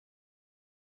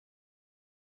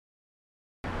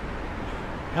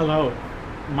Hello,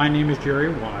 my name is Jerry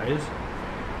Wise.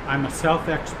 I'm a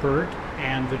self-expert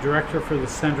and the director for the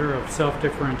Center of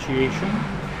Self-Differentiation.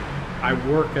 I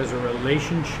work as a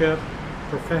relationship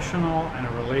professional and a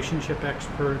relationship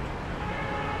expert,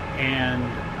 and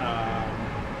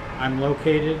I'm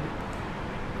located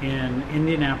in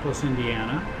Indianapolis,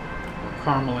 Indiana, or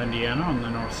Carmel, Indiana on the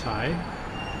north side.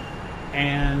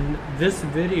 And this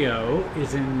video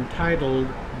is entitled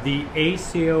The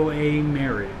ACOA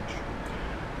Marriage,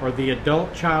 or the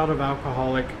Adult Child of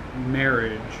Alcoholic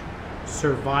Marriage,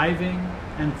 Surviving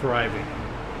and Thriving.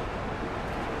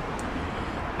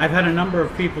 I've had a number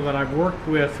of people that I've worked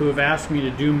with who have asked me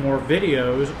to do more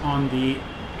videos on the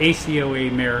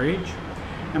ACOA marriage.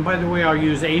 And by the way, I'll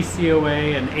use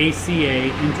ACOA and ACA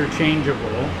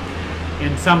interchangeable.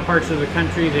 In some parts of the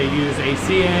country they use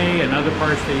ACA, in other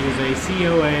parts they use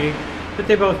ACOA, but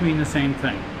they both mean the same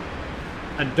thing.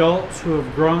 Adults who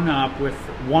have grown up with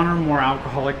one or more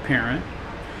alcoholic parent.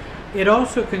 It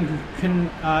also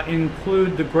can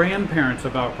include the grandparents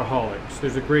of alcoholics.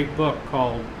 There's a great book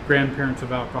called Grandparents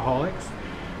of Alcoholics,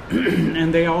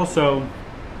 and they also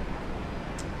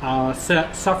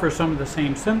suffer some of the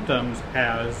same symptoms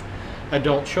as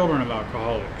adult children of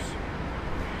alcoholics.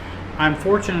 I'm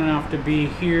fortunate enough to be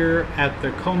here at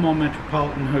the Como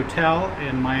Metropolitan Hotel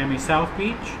in Miami South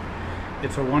Beach.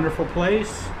 It's a wonderful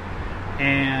place,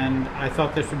 and I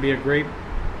thought this would be a great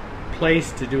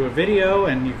place to do a video.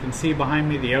 And you can see behind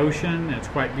me the ocean. It's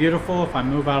quite beautiful. If I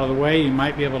move out of the way, you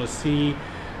might be able to see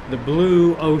the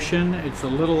blue ocean. It's a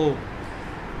little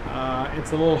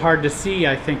hard to see,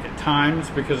 I think, at times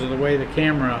because of the way the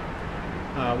camera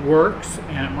works,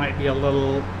 and it might be a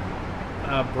little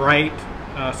bright,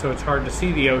 so it's hard to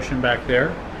see the ocean back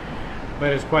there.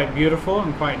 But it's quite beautiful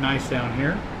and quite nice down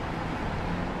here.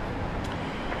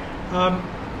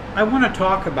 I want to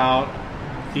talk about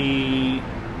the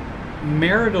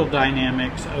marital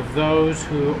dynamics of those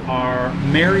who are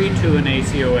married to an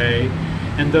ACOA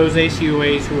and those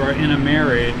ACOAs who are in a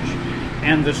marriage,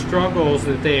 and the struggles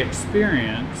that they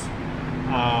experience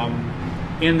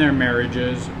in their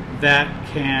marriages that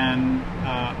can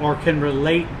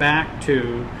relate back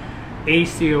to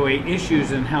ACOA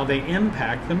issues and how they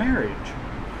impact the marriage.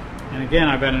 And again,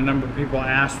 I've had a number of people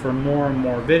ask for more and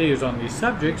more videos on these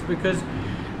subjects because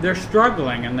they're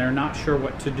struggling and they're not sure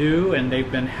what to do, and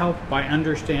they've been helped by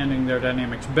understanding their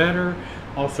dynamics better,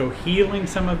 also healing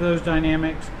some of those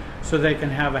dynamics so they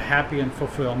can have a happy and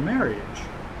fulfilled marriage.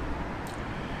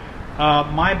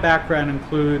 My background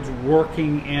includes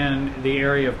working in the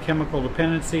area of chemical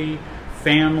dependency,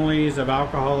 families of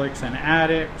alcoholics and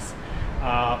addicts,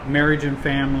 marriage and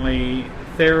family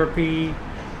therapy,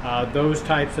 those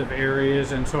types of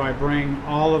areas, and so I bring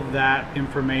all of that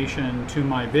information to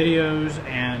my videos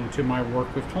and to my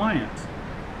work with clients.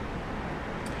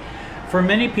 For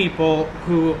many people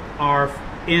who are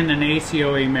in an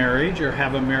ACOA marriage or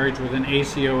have a marriage with an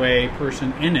ACOA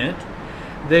person in it,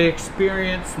 they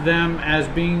experience them as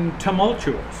being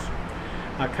tumultuous,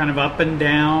 kind of up and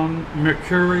down,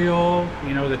 mercurial.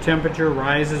 You know, the temperature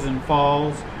rises and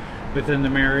falls within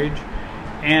the marriage,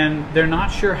 and they're not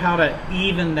sure how to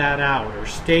even that out or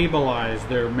stabilize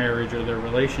their marriage or their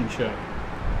relationship.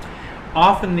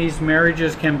 Often these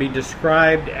marriages can be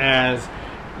described as,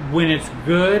 when it's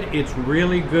good, it's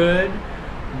really good.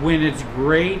 When it's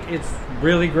great, it's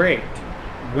really great.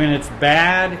 When it's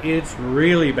bad, it's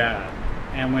really bad.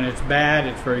 And when it's bad,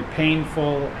 it's very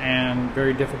painful and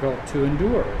very difficult to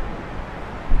endure.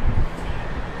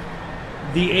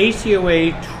 The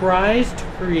ACOA tries to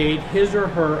create his or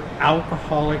her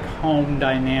alcoholic home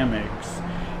dynamics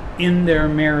in their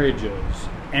marriages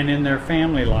and in their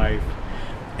family life,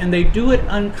 and they do it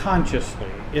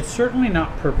unconsciously. It's certainly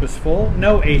not purposeful.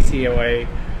 No ACOA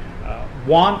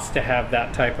wants to have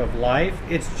that type of life.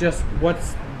 It's just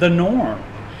what's the norm.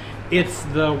 It's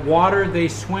the water they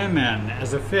swim in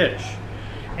as a fish,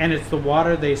 and it's the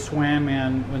water they swam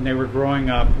in when they were growing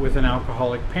up with an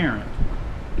alcoholic parent.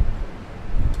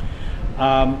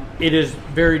 It is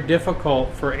very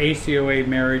difficult for ACOA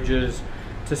marriages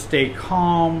to stay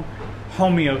calm,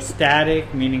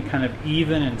 homeostatic, meaning kind of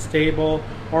even and stable,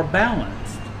 or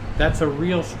balanced. That's a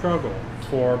real struggle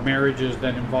for marriages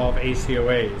that involve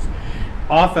ACOAs.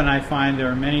 Often I find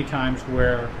there are many times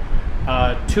where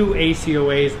two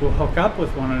ACOAs will hook up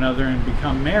with one another and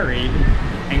become married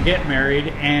and get married,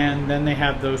 and then they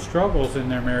have those struggles in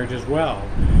their marriage as well.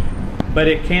 But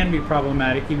it can be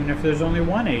problematic even if there's only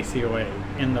one ACOA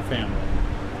in the family.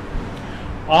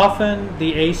 Often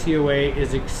the ACOA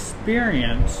is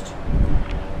experienced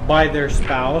by their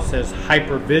spouse as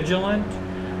hypervigilant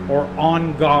or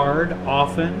on guard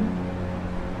often.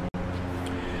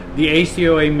 The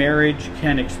ACOA marriage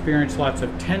can experience lots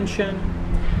of tension.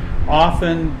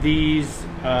 Often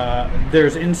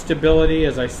there's instability,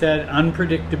 as I said,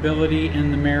 unpredictability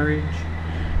in the marriage.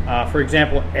 For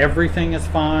example, everything is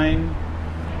fine,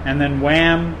 and then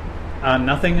wham,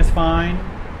 nothing is fine.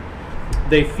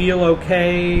 They feel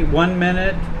okay 1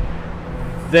 minute,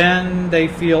 then they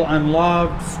feel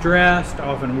unloved, stressed,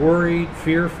 often worried,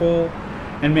 fearful,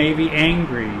 and maybe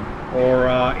angry or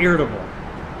irritable.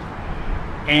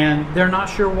 And they're not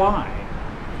sure why.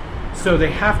 So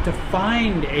they have to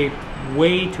find a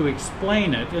way to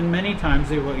explain it, and many times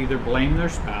they will either blame their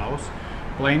spouse,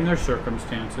 blame their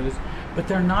circumstances, but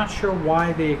they're not sure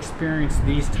why they experience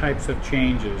these types of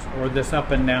changes or this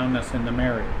up and downness in the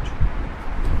marriage.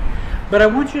 But I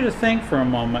want you to think for a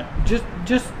moment, just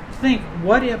think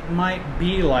what it might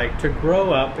be like to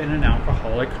grow up in an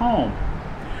alcoholic home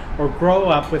or grow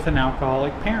up with an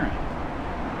alcoholic parent,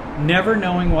 never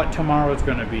knowing what tomorrow is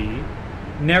going to be,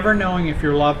 never knowing if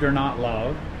you're loved or not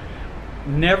loved,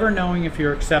 never knowing if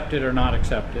you're accepted or not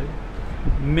accepted.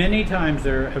 Many times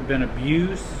there have been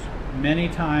abuse, many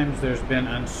times there's been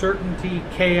uncertainty,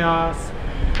 chaos,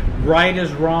 right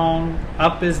is wrong,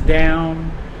 up is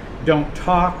down, don't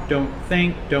talk, don't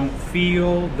think, don't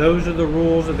feel. Those are the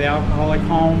rules of the alcoholic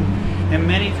home. And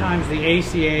many times the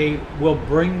ACA will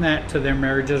bring that to their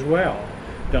marriage as well.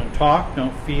 Don't talk,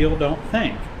 don't feel, don't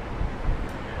think.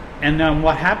 And then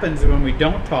what happens when we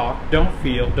don't talk, don't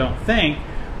feel, don't think,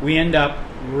 we end up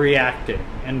reacting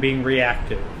and being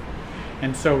reactive.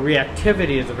 And so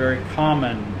reactivity is a very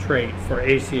common trait for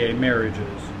ACA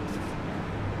marriages.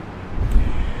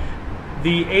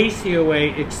 The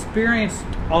ACOA experienced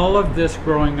all of this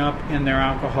growing up in their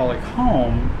alcoholic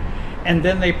home, and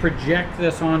then they project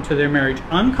this onto their marriage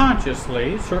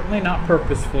unconsciously, certainly not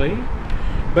purposefully,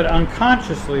 but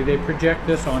unconsciously they project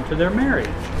this onto their marriage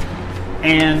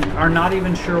and are not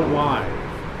even sure why.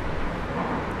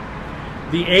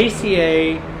 The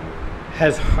ACA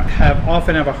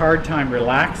often have a hard time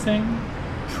relaxing,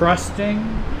 trusting,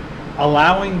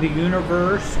 allowing the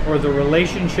universe or the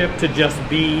relationship to just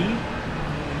be.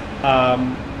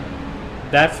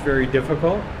 That's very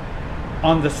difficult.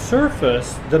 On the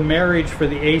surface, the marriage for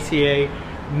the ACA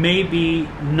may be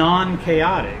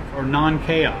non-chaotic or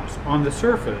non-chaos on the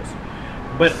surface,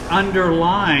 but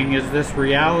underlying is this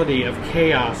reality of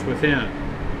chaos within.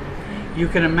 You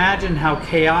can imagine how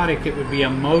chaotic it would be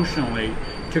emotionally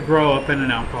to grow up in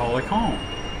an alcoholic home,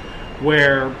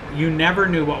 where you never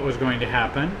knew what was going to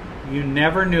happen. You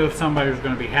never knew if somebody was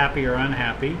going to be happy or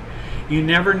unhappy. You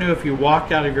never knew if you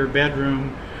walked out of your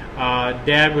bedroom,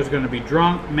 Dad was going to be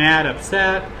drunk, mad,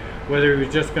 upset, whether he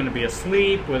was just going to be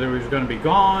asleep, whether he was going to be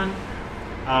gone,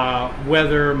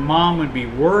 whether Mom would be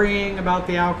worrying about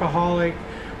the alcoholic,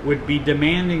 would be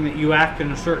demanding that you act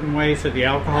in a certain way so the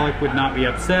alcoholic would not be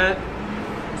upset.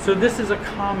 So this is a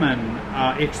common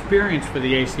experience for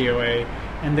the ACOA,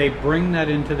 and they bring that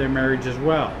into their marriage as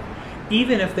well.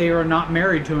 Even if they are not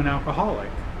married to an alcoholic,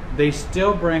 they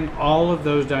still bring all of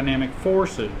those dynamic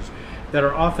forces that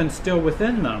are often still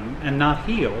within them and not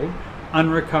healed,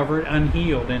 unrecovered,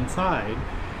 unhealed inside,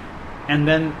 and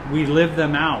then we live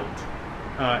them out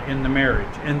in the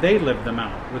marriage, and they live them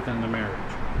out within the marriage.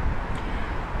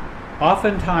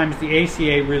 Oftentimes the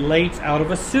ACA relates out of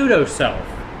a pseudo-self.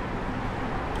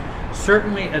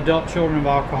 Certainly adult children of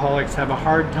alcoholics have a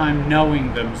hard time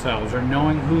knowing themselves or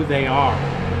knowing who they are.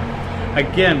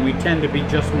 Again, we tend to be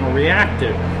just more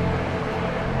reactive.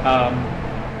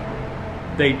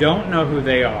 They don't know who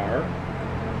they are.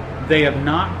 They have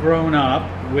not grown up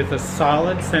with a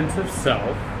solid sense of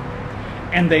self,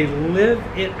 and they live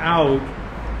it out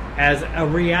as a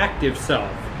reactive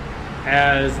self,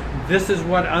 as this is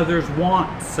what others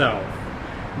want self.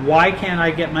 Why can't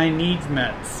I get my needs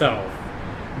met self?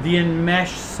 The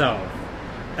enmeshed self,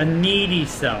 a needy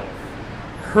self,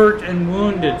 hurt and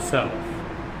wounded self,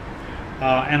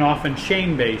 and often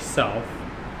shame-based self.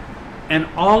 And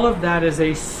all of that is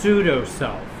a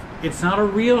pseudo-self. It's not a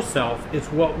real self. It's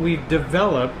what we've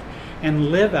developed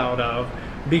and live out of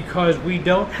because we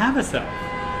don't have a self.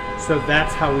 So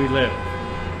that's how we live.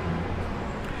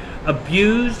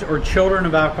 Abused or children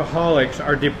of alcoholics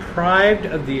are deprived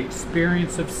of the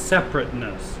experience of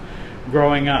separateness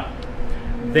growing up.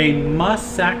 They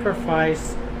must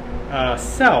sacrifice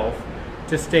self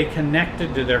to stay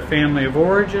connected to their family of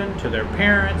origin, to their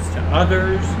parents, to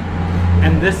others.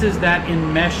 And this is that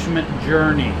enmeshment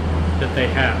journey that they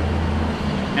have.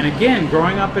 And again,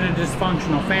 growing up in a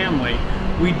dysfunctional family,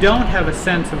 we don't have a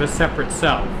sense of a separate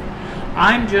self.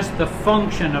 I'm just the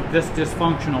function of this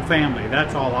dysfunctional family.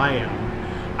 That's all I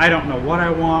am. I don't know what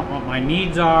I want, what my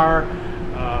needs are,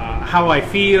 how I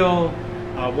feel,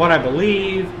 what I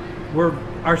believe.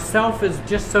 our self is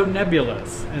just so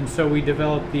nebulous, and so we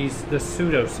develop the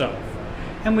pseudo self,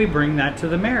 and we bring that to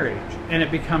the marriage, and it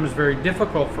becomes very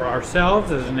difficult for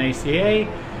ourselves as an ACA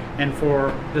and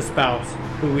for the spouse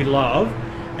who we love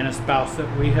and a spouse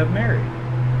that we have married.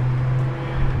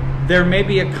 There may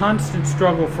be a constant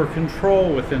struggle for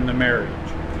control within the marriage,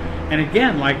 and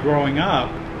again, like growing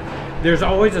up, there's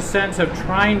always a sense of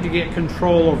trying to get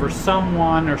control over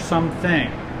someone or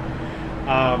something.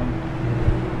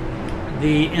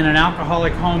 In an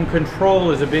alcoholic home, control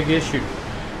is a big issue.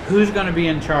 Who's going to be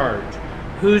in charge?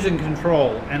 Who's in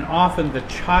control? And often the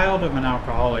child of an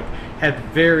alcoholic had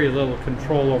very little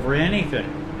control over anything.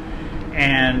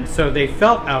 And so they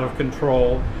felt out of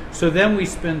control. So then we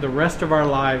spend the rest of our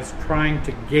lives trying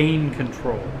to gain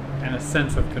control and a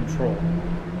sense of control.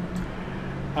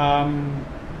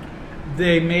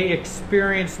 They may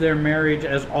experience their marriage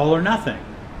as all or nothing.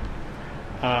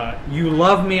 You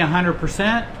love me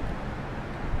 100%.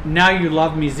 Now you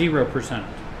love me 0%.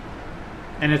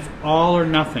 And it's all or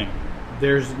nothing.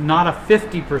 There's not a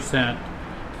 50%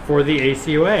 for the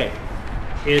ACOA.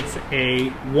 It's a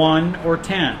 1 or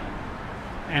 10.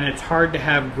 And it's hard to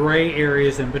have gray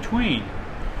areas in between.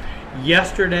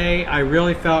 Yesterday, I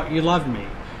really felt you loved me.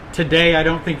 Today, I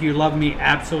don't think you love me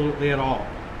absolutely at all.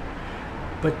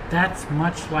 But that's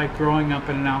much like growing up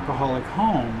in an alcoholic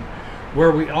home,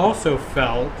 where we also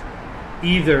felt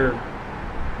either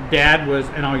dad was,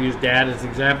 and I'll use dad as an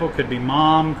example, could be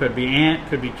mom, could be aunt,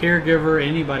 could be caregiver,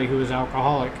 anybody who is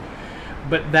alcoholic.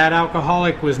 But that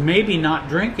alcoholic was maybe not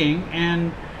drinking,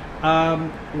 and,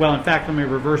 well, in fact, let me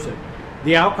reverse it.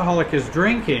 The alcoholic is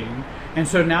drinking, and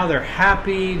so now they're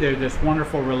happy, they're this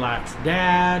wonderful, relaxed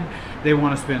dad, they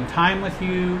want to spend time with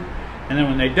you, and then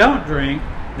when they don't drink,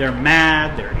 they're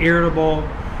mad, they're irritable,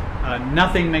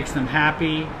 nothing makes them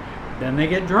happy. Then they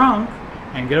get drunk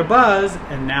and get a buzz,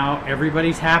 and now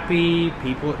everybody's happy,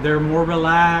 they're more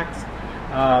relaxed,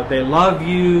 they love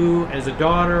you as a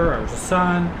daughter or as a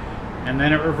son, and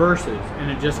then it reverses, and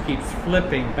it just keeps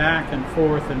flipping back and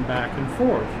forth and back and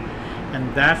forth.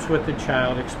 And that's what the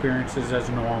child experiences as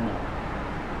normal.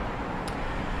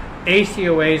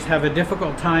 ACOAs have a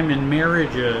difficult time in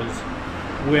marriages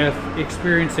with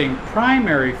experiencing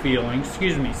secondary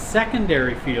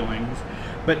feelings,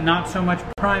 but not so much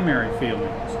primary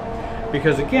feelings.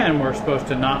 Because again, we're supposed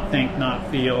to not think, not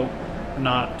feel,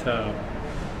 not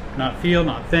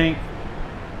think,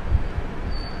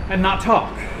 and not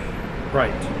talk.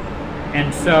 Right.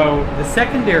 And so the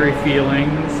secondary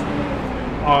feelings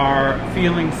are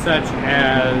feelings such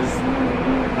as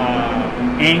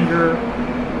anger,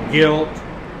 guilt,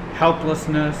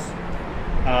 helplessness.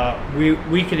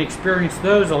 We can experience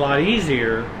those a lot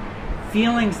easier.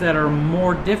 Feelings that are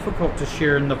more difficult to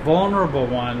share, and the vulnerable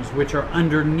ones, which are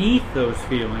underneath those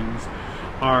feelings,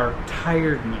 are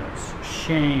tiredness,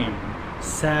 shame,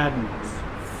 sadness,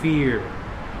 fear,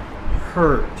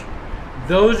 hurt.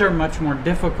 Those are much more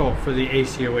difficult for the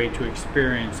ACOA to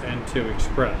experience and to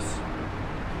express.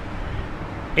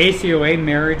 ACOA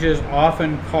marriages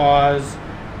often cause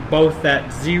both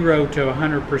that 0 to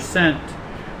 100%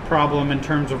 problem in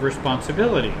terms of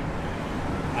responsibility.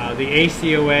 The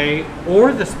ACOA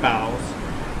or the spouse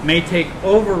may take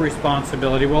over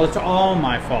responsibility. Well, it's all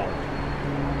my fault.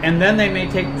 And then they may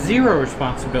take 0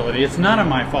 responsibility. It's none of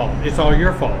my fault. It's all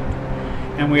your fault.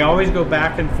 And we always go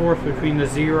back and forth between the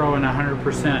 0 and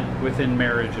 100% within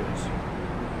marriages.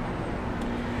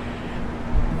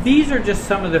 These are just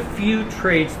some of the few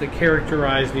traits that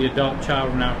characterize the adult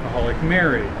child and alcoholic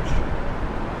marriage.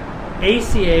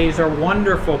 ACAs are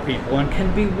wonderful people and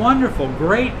can be wonderful,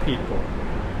 great people.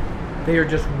 They are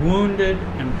just wounded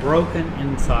and broken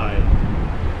inside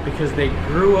because they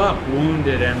grew up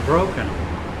wounded and broken.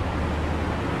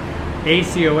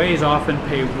 ACOAs often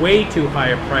pay way too high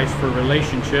a price for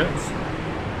relationships,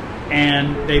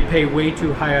 and they pay way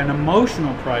too high an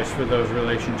emotional price for those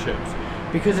relationships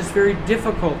because it's very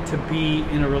difficult to be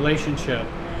in a relationship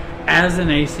as an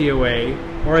ACOA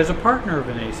or as a partner of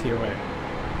an ACOA.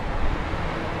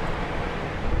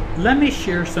 Let me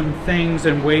share some things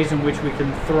and ways in which we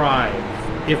can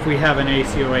thrive if we have an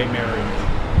ACOA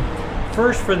marriage.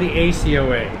 First, for the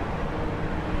ACOA,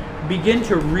 begin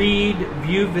to read,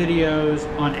 view videos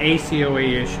on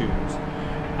ACOA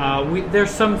issues. There's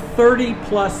some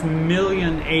 30+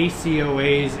 million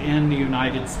ACOAs in the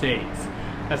United States.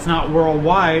 That's not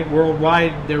worldwide.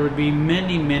 Worldwide, there would be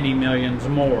many, many millions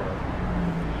more.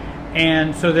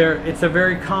 And so it's a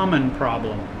very common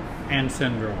problem and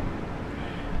syndrome.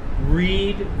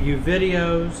 Read, view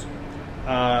videos,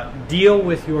 deal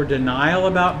with your denial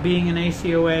about being an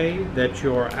ACOA, that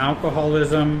your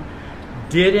alcoholism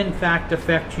did in fact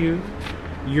affect you,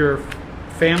 your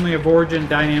family of origin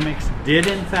dynamics did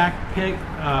in fact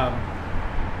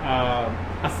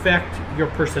affect your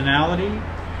personality,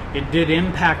 it did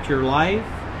impact your life,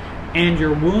 and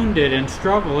you're wounded and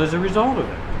struggle as a result of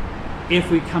it. If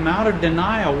we come out of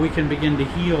denial, we can begin to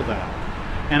heal that.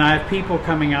 And I have people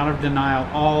coming out of denial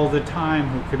all the time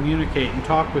who communicate and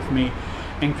talk with me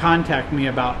and contact me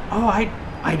about, oh,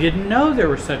 I didn't know there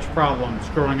were such problems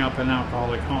growing up in an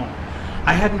alcoholic home.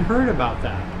 I hadn't heard about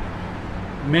that.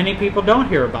 Many people don't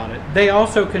hear about it. They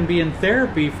also can be in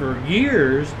therapy for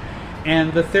years,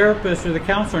 and the therapist or the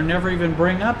counselor never even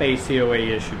bring up ACOA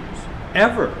issues,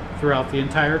 ever, throughout the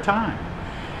entire time.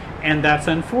 And that's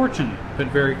unfortunate, but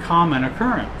very common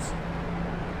occurrence.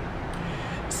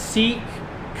 Seek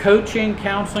coaching,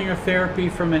 counseling, or therapy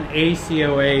from an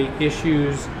ACOA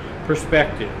issues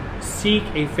perspective. Seek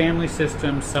a family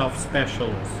system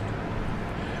self-specialist.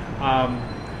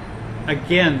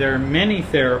 Again, there are many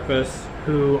therapists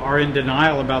who are in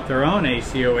denial about their own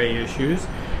ACOA issues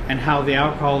and how the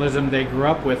alcoholism they grew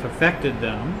up with affected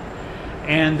them.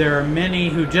 And there are many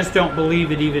who just don't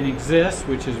believe it even exists,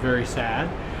 which is very sad.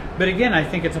 But again, I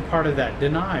think it's a part of that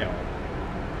denial.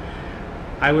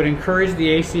 I would encourage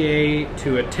the ACA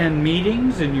to attend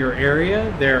meetings in your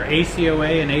area. There are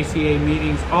ACOA and ACA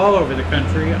meetings all over the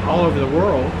country, all over the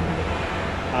world.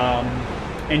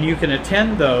 And you can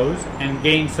attend those and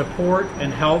gain support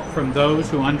and help from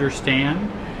those who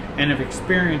understand and have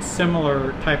experienced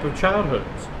similar type of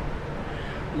childhoods.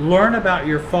 Learn about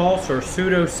your false or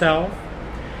pseudo self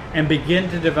and begin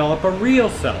to develop a real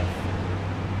self.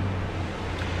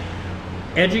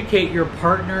 Educate your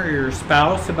partner or your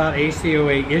spouse about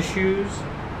ACOA issues.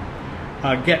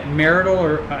 Get marital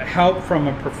or help from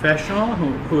a professional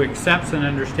who accepts and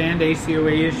understands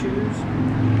ACOA issues.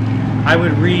 I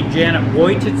would read Janet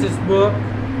Wojcich's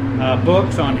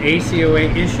books on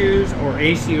ACOA issues or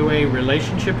ACOA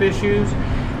relationship issues.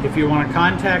 If you want to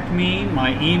contact me,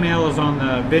 my email is on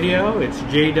the video. It's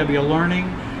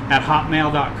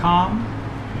jwlearning@hotmail.com.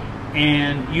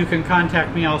 And you can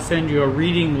contact me. I'll send you a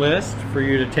reading list for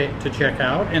you to check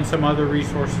out and some other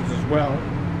resources as well.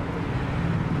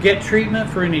 Get treatment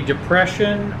for any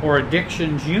depression or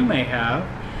addictions you may have.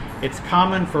 It's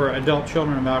common for adult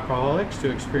children of alcoholics to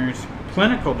experience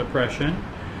clinical depression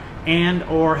and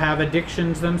or have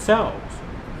addictions themselves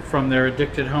from their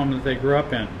addicted home that they grew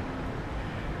up in.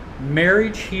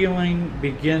 Marriage healing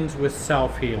begins with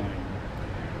self-healing.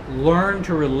 Learn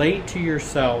to relate to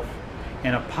yourself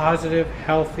in a positive,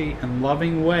 healthy, and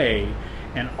loving way,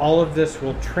 and all of this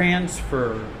will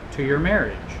transfer to your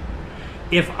marriage.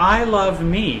 If I love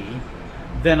me,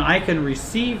 then I can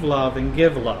receive love and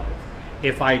give love.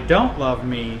 If I don't love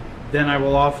me, then I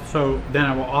will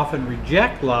often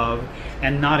reject love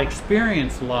and not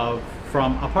experience love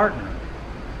from a partner.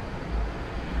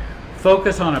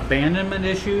 Focus on abandonment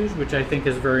issues, which I think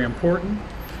is very important.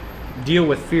 Deal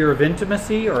with fear of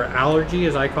intimacy, or allergy,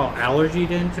 as I call allergy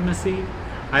to intimacy.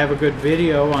 I have a good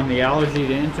video on the allergy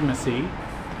to intimacy.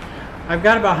 I've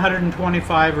got about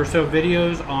 125 or so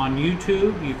videos on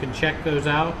YouTube. You can check those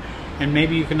out, and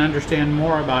maybe you can understand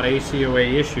more about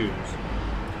ACOA issues.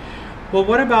 Well,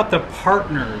 what about the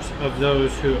partners of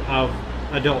those of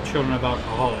adult children of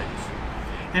alcoholics?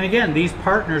 And again, these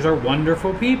partners are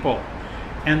wonderful people,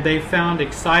 and they found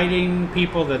exciting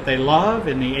people that they love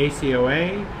in the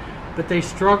ACOA, but they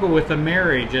struggle with a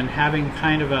marriage and having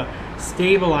kind of a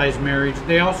stabilized marriage.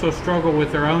 They also struggle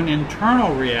with their own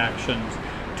internal reactions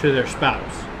to their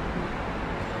spouse.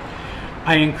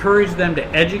 I encourage them to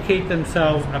educate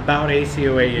themselves about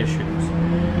ACOA issues.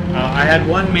 I had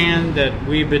one man that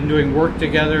we've been doing work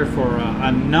together for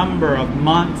a number of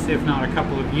months, if not a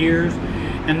couple of years,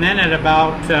 and then at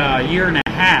about a year and a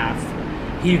half,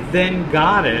 he then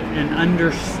got it and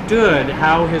understood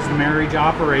how his marriage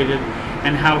operated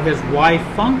and how his wife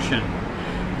functioned.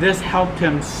 This helped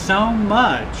him so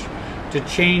much to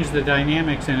change the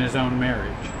dynamics in his own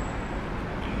marriage.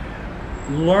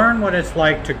 Learn what it's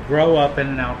like to grow up in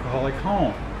an alcoholic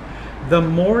home. The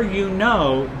more you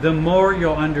know, the more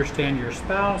you'll understand your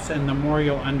spouse, and the more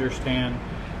you'll understand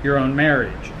your own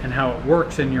marriage and how it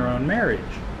works in your own marriage.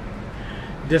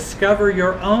 Discover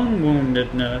your own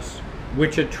woundedness,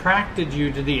 which attracted you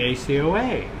to the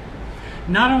ACOA.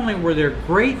 Not only were there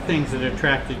great things that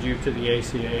attracted you to the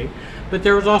ACA, but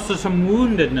there was also some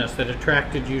woundedness that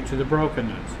attracted you to the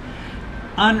brokenness.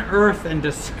 Unearth and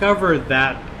discover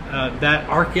that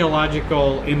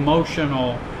archaeological,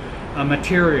 emotional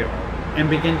material, and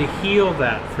begin to heal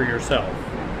that for yourself.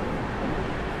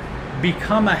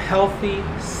 Become a healthy,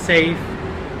 safe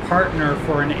partner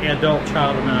for an adult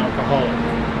child of an alcoholic.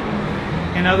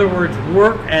 In other words,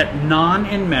 work at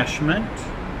non-enmeshment,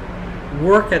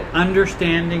 work at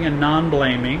understanding and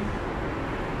non-blaming,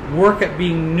 work at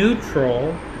being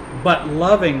neutral but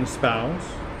loving spouse,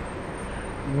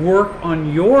 work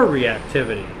on your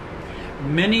reactivity.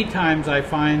 Many times I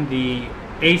find the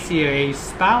ACA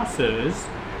spouses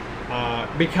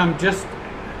become just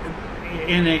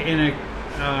in a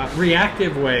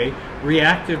reactive way,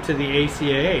 reactive to the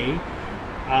ACA,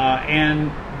 and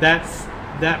that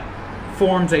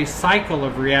forms a cycle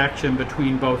of reaction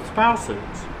between both spouses.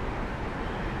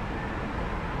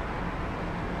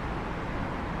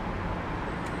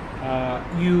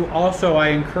 I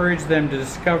encourage them to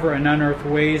discover and unearth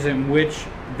ways in which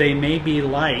they may be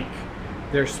like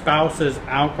their spouse's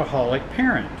alcoholic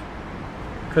parent,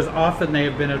 because often they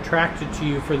have been attracted to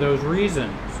you for those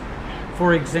reasons.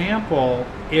 For example,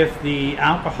 if the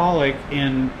alcoholic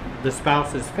in the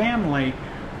spouse's family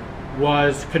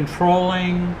was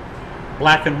controlling,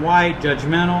 black and white,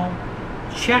 judgmental,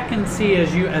 check and see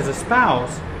as a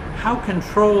spouse how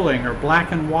controlling or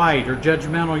black and white or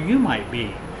judgmental you might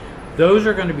be. Those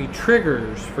are going to be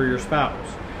triggers for your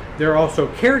spouse. There are also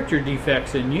character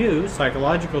defects in you,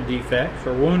 psychological defects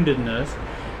or woundedness,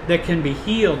 that can be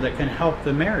healed, that can help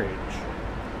the marriage.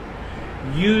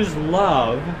 Use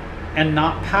love and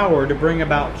not power to bring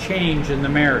about change in the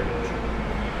marriage.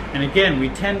 And again, we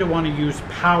tend to want to use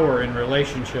power in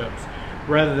relationships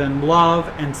rather than love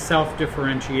and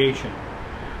self-differentiation.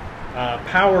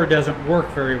 Power doesn't work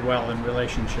very well in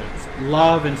relationships.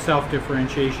 Love and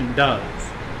self-differentiation does.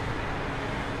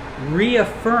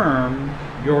 Reaffirm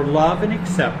your love and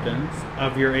acceptance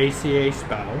of your ACA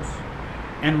spouse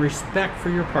and respect for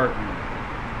your partner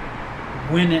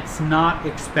when it's not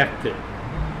expected.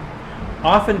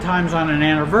 Oftentimes on an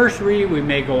anniversary, we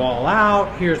may go all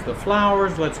out. Here's the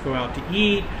flowers, let's go out to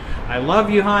eat. I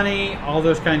love you, honey, all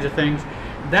those kinds of things.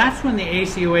 That's when the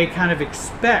ACOA kind of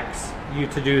expects you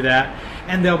to do that,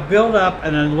 and they'll build up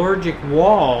an allergic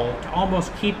wall to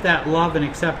almost keep that love and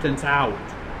acceptance out.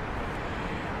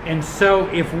 And so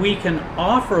if we can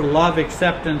offer love,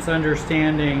 acceptance,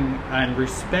 understanding, and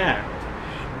respect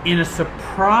in a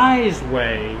surprise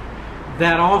way,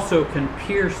 that also can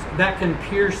pierce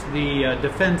the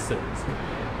defenses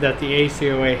that the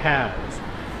ACOA has.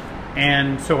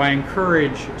 And so I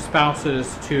encourage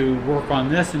spouses to work on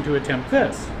this and to attempt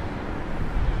this.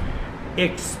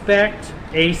 Expect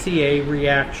ACA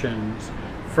reactions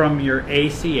from your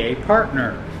ACA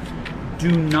partner.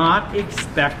 Do not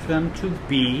expect them to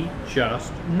be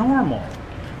just normal.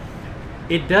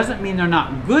 It doesn't mean they're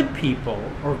not good people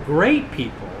or great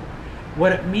people.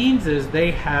 What it means is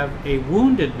they have a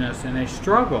woundedness and a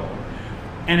struggle.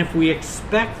 And if we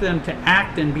expect them to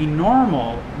act and be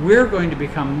normal, we're going to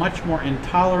become much more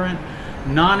intolerant,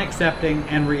 non-accepting,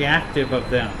 and reactive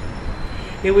of them.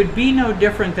 It would be no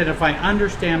different than if I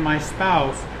understand my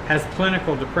spouse has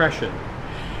clinical depression.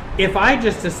 If I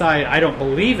just decide I don't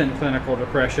believe in clinical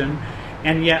depression,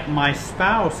 and yet my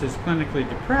spouse is clinically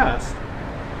depressed,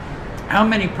 how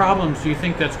many problems do you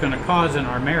think that's going to cause in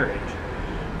our marriage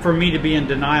for me to be in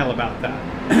denial about that?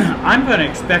 I'm going to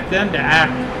expect them to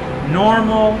act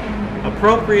normal,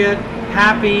 appropriate,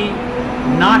 happy,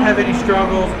 not have any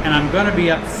struggles, and I'm going to be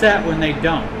upset when they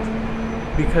don't,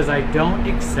 because I don't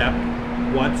accept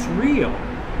what's real,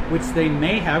 which they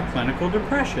may have clinical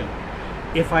depression.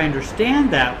 If I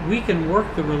understand that, we can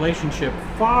work the relationship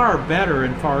far better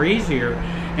and far easier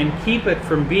and keep it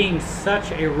from being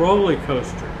such a roller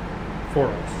coaster for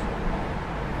us.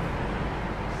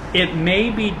 It may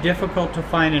be difficult to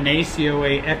find an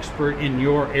ACOA expert in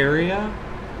your area.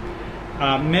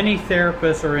 Many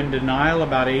therapists are in denial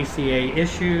about ACA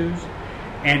issues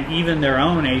and even their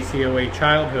own ACOA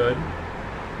childhood.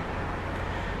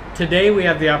 Today we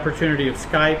have the opportunity of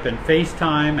Skype and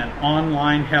FaceTime and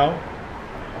online help.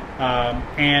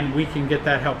 And we can get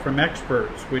that help from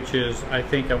experts, which is, I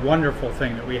think, a wonderful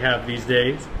thing that we have these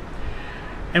days.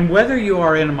 And whether you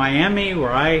are in Miami,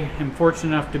 where I am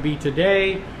fortunate enough to be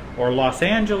today, or Los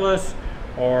Angeles,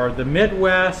 or the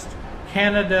Midwest,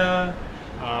 Canada,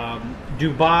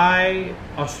 Dubai,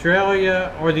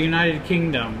 Australia, or the United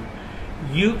Kingdom,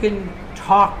 you can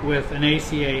talk with an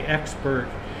ACA expert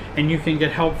and you can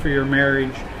get help for your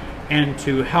marriage and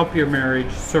to help your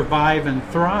marriage survive and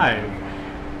thrive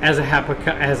as a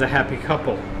happy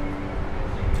couple.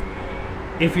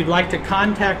 If you'd like to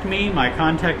contact me, my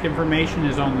contact information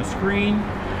is on the screen.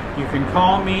 You can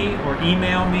call me or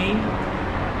email me.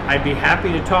 I'd be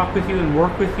happy to talk with you and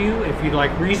work with you. If you'd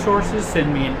like resources,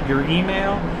 send me your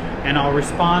email and I'll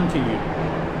respond to you.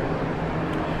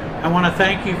 I want to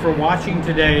thank you for watching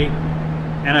today,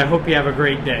 and I hope you have a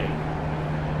great day.